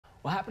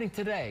Well, happening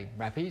today,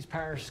 Rapides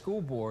Parish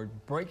School Board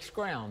breaks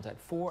grounds at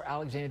 4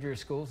 Alexandria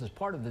schools as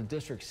part of the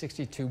District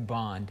 62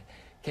 bond.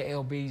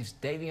 KLB's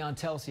Davion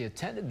Telsey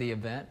attended the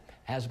event,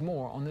 has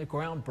more on the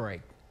ground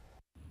break.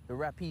 The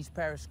Rapides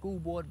Parish School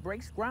Board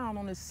breaks ground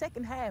on the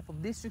second half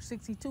of District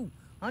 62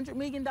 $100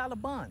 million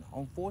bond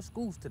on 4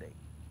 schools today.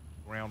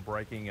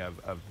 Groundbreaking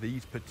of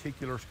these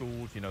particular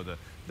schools, you know,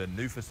 the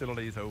new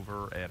facilities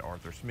over at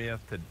Arthur Smith,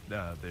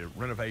 the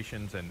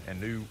renovations and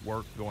new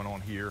work going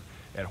on here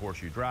at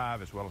Horseshoe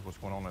Drive, as well as what's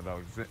going on at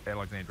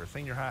Alexandria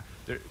Senior High.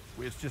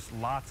 It's just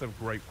lots of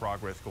great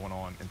progress going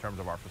on in terms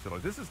of our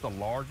facilities. This is the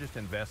largest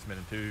investment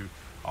into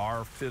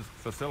our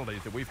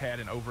facilities that we've had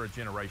in over a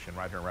generation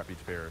right here in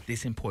Rapides Parish.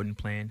 This important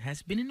plan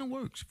has been in the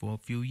works for a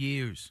few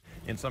years.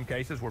 In some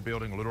cases, we're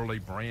building literally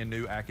brand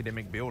new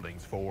academic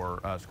buildings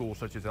for schools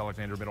such as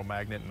Alexandria Middle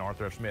Magnet and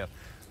Arthur Smith.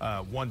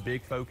 One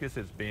big focus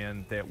has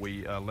been that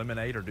we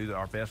eliminate or do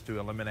our best to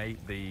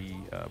eliminate the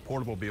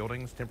portable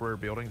buildings, temporary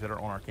buildings that are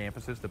on our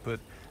campuses to put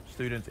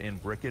students in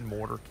brick and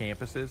mortar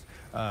campuses.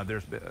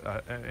 There's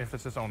an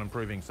emphasis on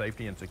improving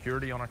safety and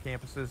security on our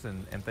campuses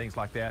and things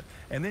like that.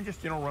 And then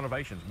just general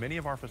renovations. Many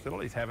of our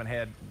facilities haven't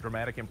had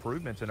dramatic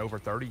improvements in over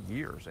 30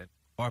 years.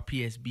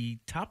 RPSB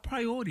top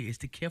priority is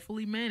to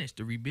carefully manage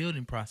the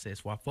rebuilding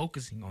process while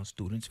focusing on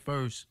students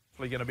first.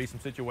 There's going to be some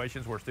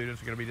situations where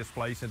students are going to be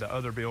displaced into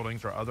other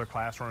buildings or other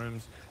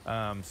classrooms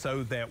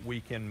so that we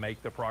can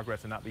make the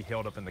progress and not be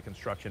held up in the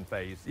construction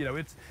phase. You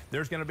know,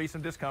 there's going to be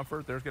some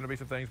discomfort, there's going to be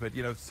some things, but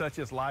you know, such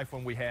is life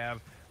when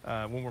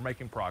when we're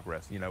making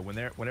progress. You know,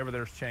 whenever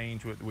there's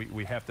change,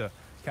 we have to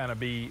kind of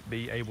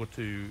be able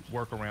to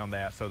work around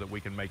that so that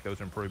we can make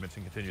those improvements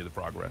and continue the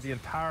progress. The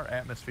entire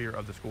atmosphere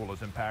of the school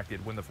is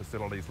impacted when the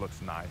facilities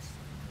looks nice.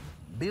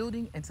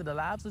 Building into the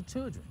lives of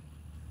children.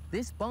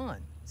 This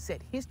bond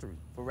set history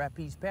for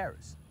Rapides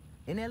Parish.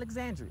 In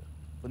Alexandria,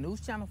 for News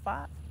Channel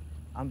 5,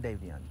 I'm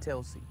Davion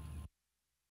Telsey.